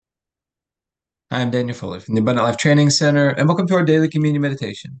I'm Daniel Fuller from the Abundant Life Training Center, and welcome to our daily communion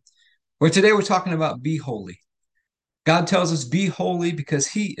meditation, where today we're talking about be holy. God tells us be holy because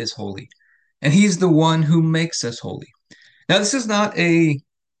He is holy, and He's the one who makes us holy. Now, this is not a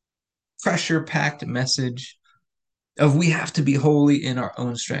pressure-packed message of we have to be holy in our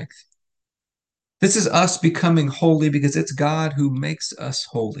own strength. This is us becoming holy because it's God who makes us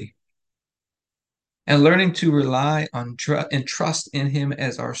holy, and learning to rely on and trust in Him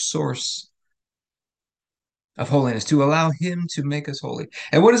as our source of holiness, to allow Him to make us holy.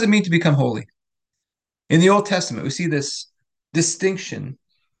 And what does it mean to become holy? In the Old Testament, we see this distinction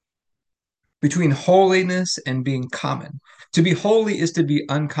between holiness and being common. To be holy is to be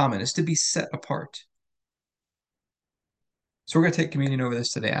uncommon, is to be set apart. So we're going to take communion over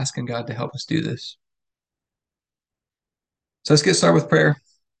this today, asking God to help us do this. So let's get started with prayer,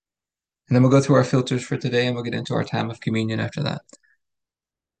 and then we'll go through our filters for today, and we'll get into our time of communion after that.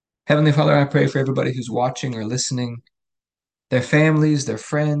 Heavenly Father, I pray for everybody who's watching or listening, their families, their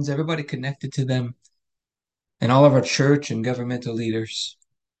friends, everybody connected to them, and all of our church and governmental leaders.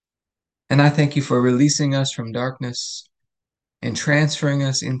 And I thank you for releasing us from darkness and transferring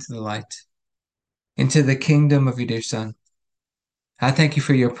us into the light, into the kingdom of your dear Son. I thank you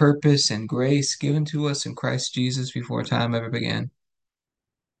for your purpose and grace given to us in Christ Jesus before time ever began.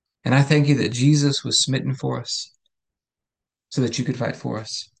 And I thank you that Jesus was smitten for us so that you could fight for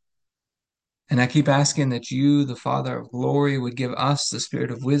us. And I keep asking that you, the Father of glory, would give us the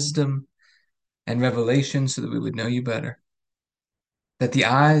spirit of wisdom and revelation so that we would know you better. That the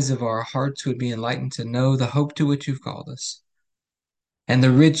eyes of our hearts would be enlightened to know the hope to which you've called us and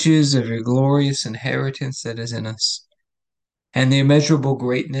the riches of your glorious inheritance that is in us, and the immeasurable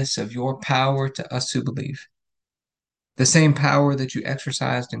greatness of your power to us who believe. The same power that you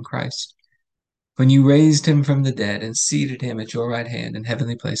exercised in Christ when you raised him from the dead and seated him at your right hand in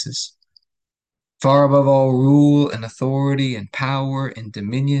heavenly places, far above all rule and authority and power and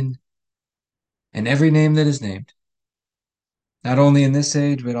dominion and every name that is named, not only in this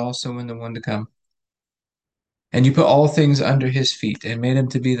age, but also in the one to come. And you put all things under his feet and made him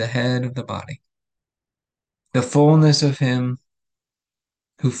to be the head of the body, the fullness of him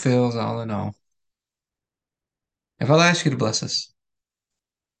who fills all in all. If I'll ask you to bless us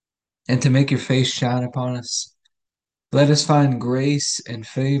and to make your face shine upon us, let us find grace and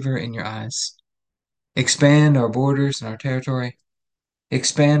favor in your eyes. Expand our borders and our territory.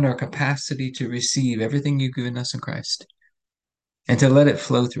 Expand our capacity to receive everything you've given us in Christ and to let it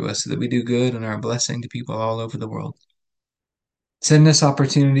flow through us so that we do good and are a blessing to people all over the world. Send us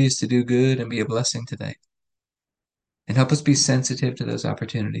opportunities to do good and be a blessing today. And help us be sensitive to those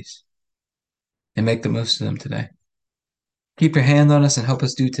opportunities and make the most of them today. Keep your hand on us and help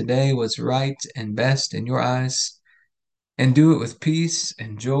us do today what's right and best in your eyes, and do it with peace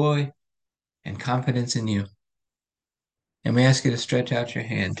and joy and confidence in you. And we ask you to stretch out your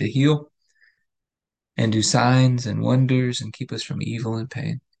hand to heal and do signs and wonders and keep us from evil and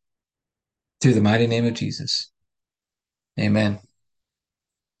pain. Through the mighty name of Jesus. Amen.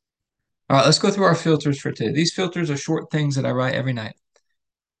 All right, let's go through our filters for today. These filters are short things that I write every night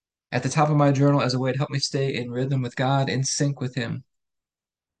at the top of my journal as a way to help me stay in rhythm with God, in sync with Him,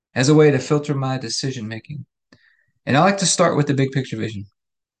 as a way to filter my decision making. And I like to start with the big picture vision.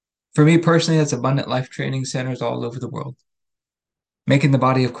 For me personally, that's abundant life training centers all over the world, making the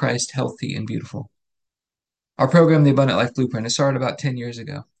body of Christ healthy and beautiful. Our program, the Abundant Life Blueprint, it started about 10 years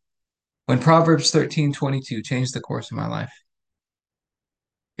ago when Proverbs 13:22 changed the course of my life.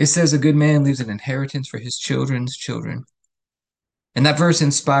 It says a good man leaves an inheritance for his children's children. And that verse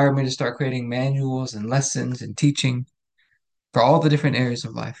inspired me to start creating manuals and lessons and teaching for all the different areas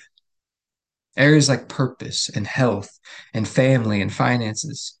of life. Areas like purpose and health and family and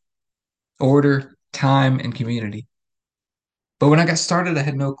finances, order, time, and community. But when I got started, I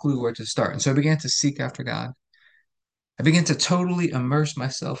had no clue where to start. And so I began to seek after God. I began to totally immerse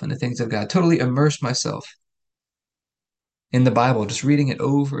myself in the things of God, totally immerse myself in the Bible, just reading it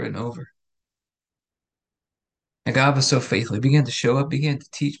over and over. And God was so faithful. He began to show up, began to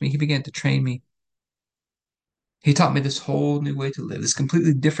teach me, He began to train me. He taught me this whole new way to live, this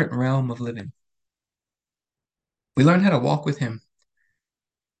completely different realm of living. We learned how to walk with Him.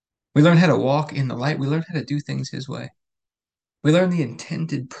 We learned how to walk in the light. We learned how to do things His way. We learned the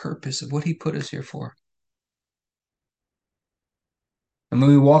intended purpose of what He put us here for. And when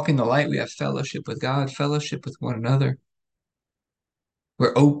we walk in the light, we have fellowship with God, fellowship with one another.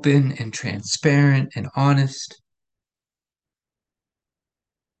 We're open and transparent and honest.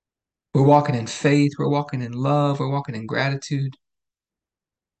 We're walking in faith. We're walking in love. We're walking in gratitude,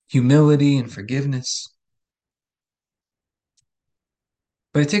 humility, and forgiveness.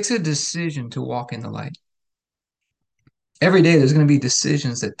 But it takes a decision to walk in the light. Every day there's going to be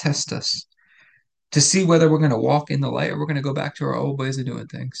decisions that test us to see whether we're going to walk in the light or we're going to go back to our old ways of doing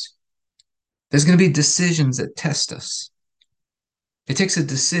things. There's going to be decisions that test us. It takes a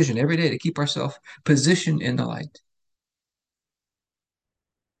decision every day to keep ourselves positioned in the light.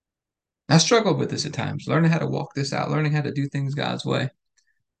 I struggled with this at times, learning how to walk this out, learning how to do things God's way.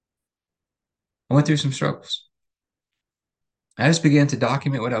 I went through some struggles. I just began to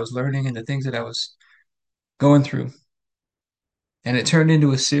document what I was learning and the things that I was going through. And it turned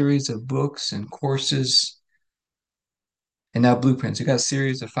into a series of books and courses and now blueprints. We got a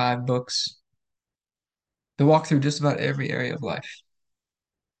series of 5 books to walk through just about every area of life.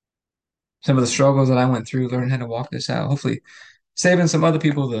 Some of the struggles that I went through, learning how to walk this out, hopefully saving some other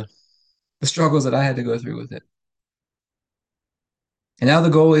people the struggles that I had to go through with it. And now the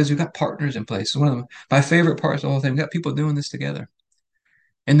goal is we've got partners in place. It's one of my favorite parts of the whole thing. We've got people doing this together.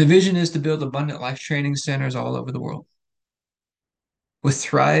 And the vision is to build abundant life training centers all over the world with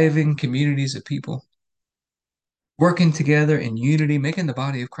thriving communities of people working together in unity, making the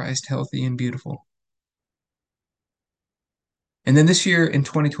body of Christ healthy and beautiful. And then this year in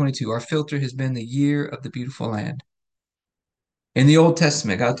 2022, our filter has been the year of the beautiful land. In the Old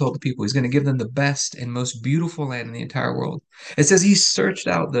Testament, God told the people he's going to give them the best and most beautiful land in the entire world. It says he searched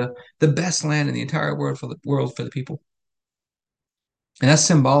out the best land in the entire world for the people. And that's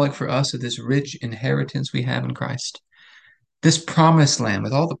symbolic for us of this rich inheritance we have in Christ. This promised land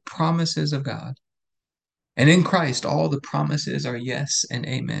with all the promises of God. And in Christ, all the promises are yes and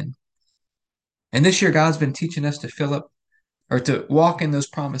amen. And this year, God's been teaching us to fill up or to walk in those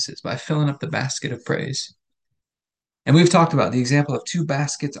promises by filling up the basket of praise. And we've talked about the example of 2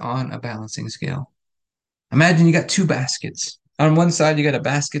 baskets on a balancing scale. Imagine you got 2 baskets. On one side, you got a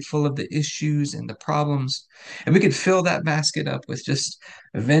basket full of the issues and the problems, and we could fill that basket up with just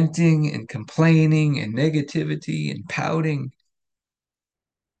venting and complaining and negativity and pouting,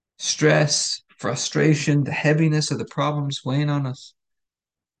 stress, frustration, the heaviness of the problems weighing on us,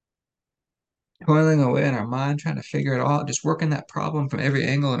 toiling away in our mind, trying to figure it all out, just working that problem from every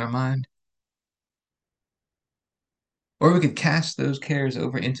angle in our mind. Or we could cast those cares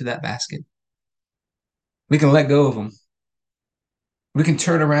over into that basket. We can let go of them. We can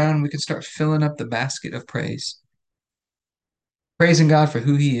turn around. We can start filling up the basket of praise. Praising God for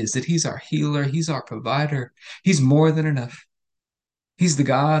who He is, that He's our healer, He's our provider, He's more than enough. He's the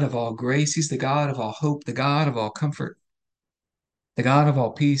God of all grace, He's the God of all hope, the God of all comfort, the God of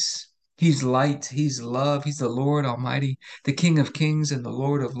all peace. He's light, He's love, He's the Lord Almighty, the King of kings and the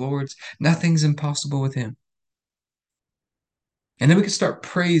Lord of lords. Nothing's impossible with Him. And then we can start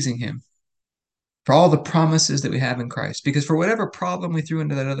praising Him for all the promises that we have in Christ, because for whatever problem we threw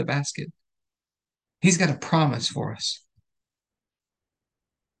into that other basket, He's got a promise for us.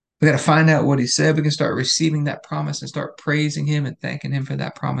 We got to find out what He said. We can start receiving that promise and start praising Him and thanking Him for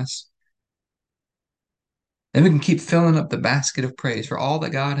that promise. Then we can keep filling up the basket of praise for all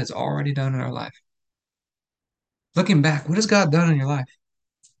that God has already done in our life. Looking back, what has God done in your life?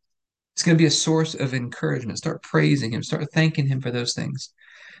 It's going to be a source of encouragement. Start praising Him, start thanking Him for those things.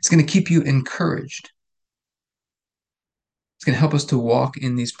 It's going to keep you encouraged. It's going to help us to walk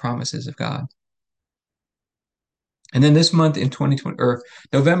in these promises of God. And then this month in 2020 or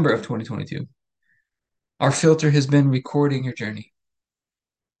November of 2022, our filter has been recording your journey.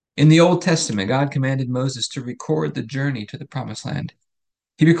 In the Old Testament, God commanded Moses to record the journey to the promised land.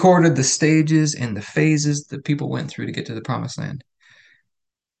 He recorded the stages and the phases that people went through to get to the promised land.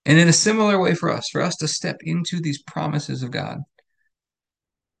 And in a similar way for us to step into these promises of God,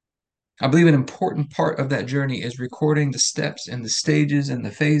 I believe an important part of that journey is recording the steps and the stages and the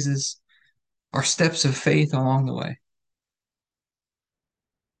phases, our steps of faith along the way.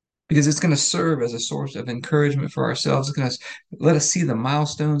 Because it's going to serve as a source of encouragement for ourselves. It's going to let us see the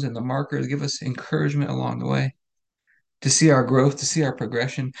milestones and the markers, give us encouragement along the way, to see our growth, to see our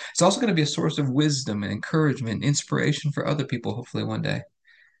progression. It's also going to be a source of wisdom and encouragement and inspiration for other people, hopefully one day.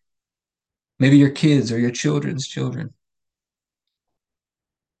 Maybe your kids or your children's children.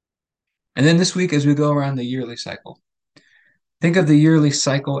 And then this week, as we go around the yearly cycle, think of the yearly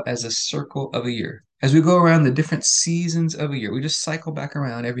cycle as a circle of a year. As we go around the different seasons of a year, we just cycle back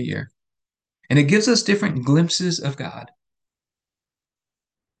around every year. And it gives us different glimpses of God.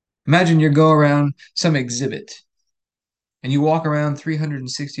 Imagine you go around some exhibit and you walk around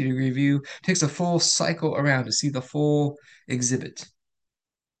 360-degree view. It takes a full cycle around to see the full exhibit.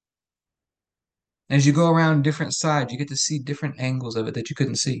 As you go around different sides, you get to see different angles of it that you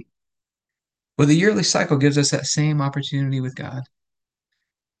couldn't see. Well, the yearly cycle gives us that same opportunity with God.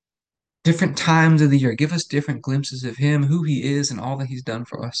 different times of the year. Give us different glimpses of him, who he is, and all that he's done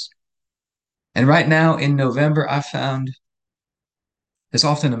for us. And right now in November, I found it's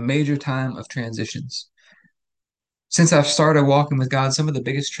often a major time of transitions. Since I've started walking with God, some of the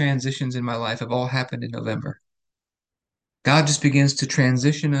biggest transitions in my life have all happened in November. God just begins to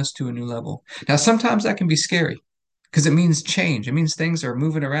transition us to a new level. Now, sometimes that can be scary because it means change. It means things are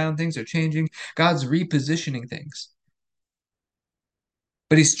moving around, things are changing. God's repositioning things.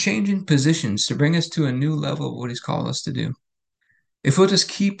 But he's changing positions to bring us to a new level of what he's called us to do. If we'll just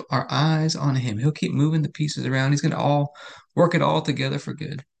keep our eyes on him, he'll keep moving the pieces around. He's going to all work it all together for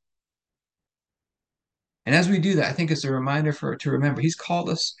good. And as we do that, I think it's a reminder to remember he's called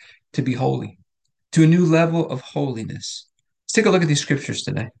us to be holy, to a new level of holiness. Let's take a look at these scriptures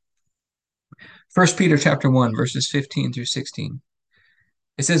today. 1 Peter chapter 1, verses 15 through 16.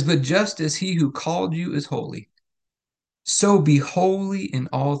 It says, "But just as he who called you is holy, so be holy in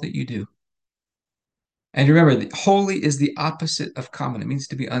all that you do." And remember, holy is the opposite of common. It means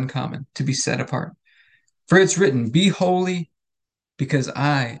to be uncommon, to be set apart. For it's written, "Be holy because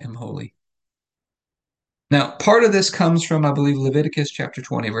I am holy." Now, part of this comes from, I believe, Leviticus chapter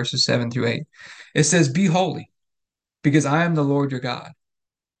 20, verses 7 through 8. It says, "Be holy because I am the Lord your God,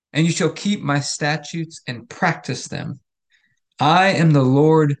 and you shall keep my statutes and practice them. I am the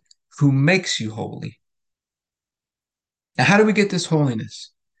Lord who makes you holy." Now, how do we get this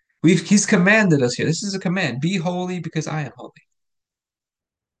holiness? He's commanded us here. This is a command. Be holy because I am holy.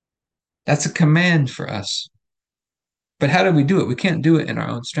 That's a command for us. But how do we do it? We can't do it in our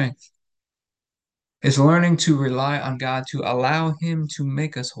own strength. It's learning to rely on God, to allow him to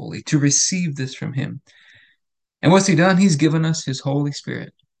make us holy, to receive this from him. And what's he done? He's given us his Holy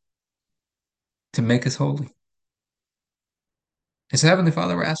Spirit to make us holy. And so, Heavenly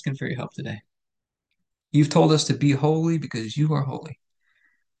Father, we're asking for your help today. You've told us to be holy because you are holy.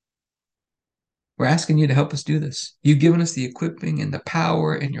 We're asking you to help us do this. You've given us the equipping and the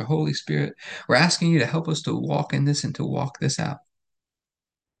power in your Holy Spirit. We're asking you to help us to walk in this and to walk this out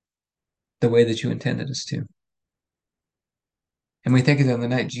the way that you intended us to. And we thank you that on the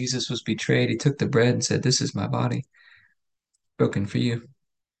night Jesus was betrayed, he took the bread and said, "This is my body broken for you.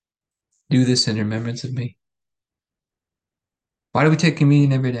 Do this in remembrance of me." Why do we take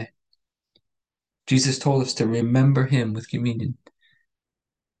communion every day? Jesus told us to remember him with communion.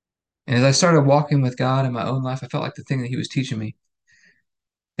 And as I started walking with God in my own life, I felt like the thing that he was teaching me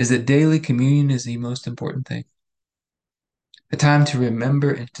is that daily communion is the most important thing. A time to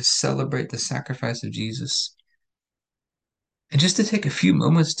remember and to celebrate the sacrifice of Jesus. And just to take a few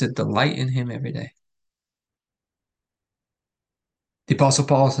moments to delight in him every day. The Apostle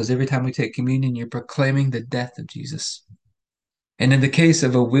Paul says every time we take communion, you're proclaiming the death of Jesus. And in the case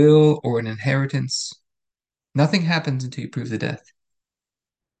of a will or an inheritance, nothing happens until you prove the death.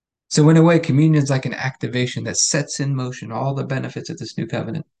 So in a way, communion is like an activation that sets in motion all the benefits of this new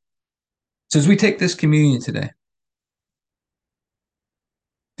covenant. So as we take this communion today,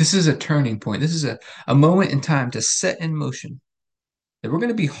 this is a turning point. This is a moment in time to set in motion that we're going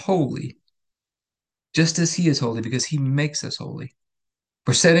to be holy just as he is holy because he makes us holy.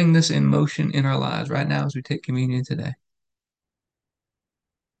 We're setting this in motion in our lives right now as we take communion today.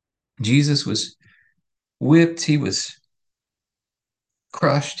 Jesus was whipped, he was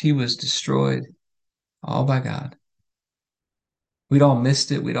crushed, he was destroyed, all by God. We'd all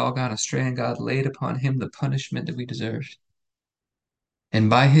missed it, we'd all gone astray, and God laid upon him the punishment that we deserved. And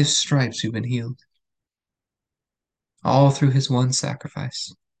by his stripes we've been healed, all through his one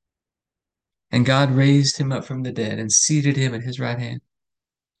sacrifice. And God raised him up from the dead and seated him at his right hand.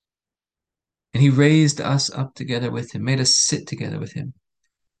 And he raised us up together with him, made us sit together with him.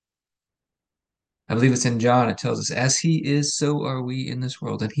 I believe it's in John, it tells us, as he is, so are we in this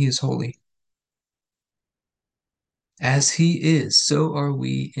world, and he is holy. As he is, so are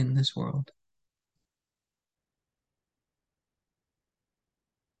we in this world.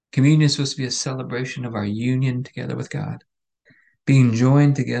 Communion is supposed to be a celebration of our union together with God, being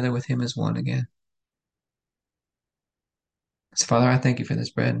joined together with him as one again. So, Father, I thank you for this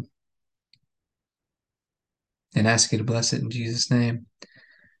bread and ask you to bless it in Jesus' name.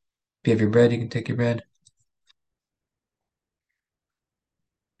 If you have your bread, you can take your bread.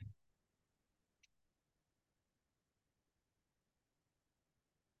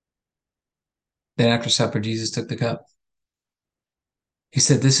 Then after supper, Jesus took the cup. He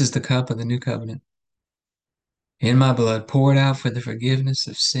said, "This is the cup of the new covenant in my blood, poured out for the forgiveness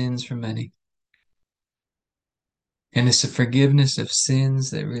of sins for many." And it's the forgiveness of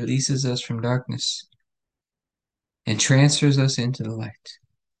sins that releases us from darkness and transfers us into the light,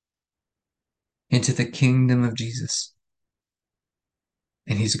 into the kingdom of Jesus.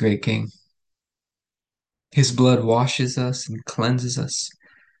 and He's a great King. His blood washes us and cleanses us,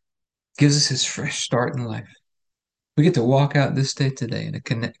 gives us His fresh start in life. We get to walk out this day today in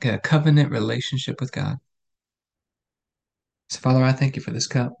a covenant relationship with God. So, Father, I thank you for this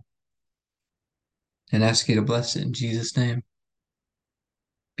cup and ask you to bless it in Jesus' name.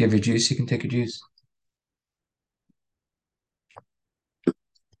 If you have your juice, you can take your juice.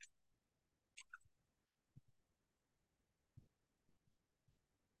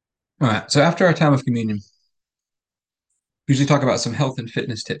 All right, so after our time of communion, we usually talk about some health and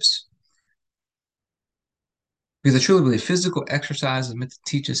fitness tips. Because I truly believe physical exercise is meant to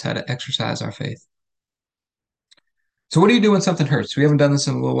teach us how to exercise our faith. So, what do you do when something hurts? We haven't done this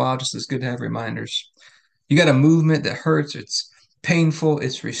in a little while, just as good to have reminders. You got a movement that hurts, it's painful,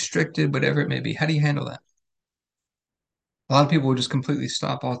 it's restricted, whatever it may be. How do you handle that? A lot of people will just completely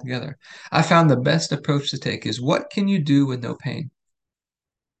stop altogether. I found the best approach to take is what can you do with no pain?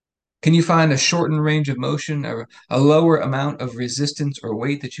 Can you find a shortened range of motion or a lower amount of resistance or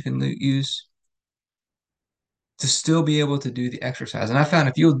weight that you can use to still be able to do the exercise? And I found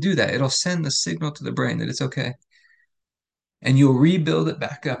if you'll do that, it'll send the signal to the brain that it's okay. And you'll rebuild it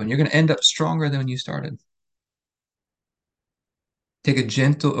back up, and you're going to end up stronger than when you started. Take a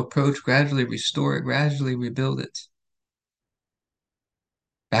gentle approach, gradually restore it, gradually rebuild it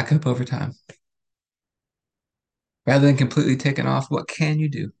back up over time. Rather than completely taking off, what can you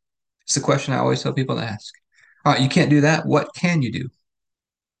do? It's the question I always tell people to ask. All right, you can't do that. What can you do?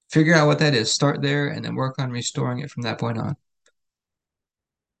 Figure out what that is. Start there and then work on restoring it from that point on.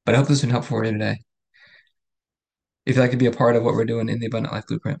 But I hope this has been helpful for you today. If you'd like to be a part of what we're doing in the Abundant Life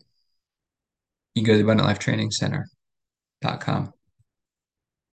Blueprint, you can go to the AbundantLifeTrainingCenter.com.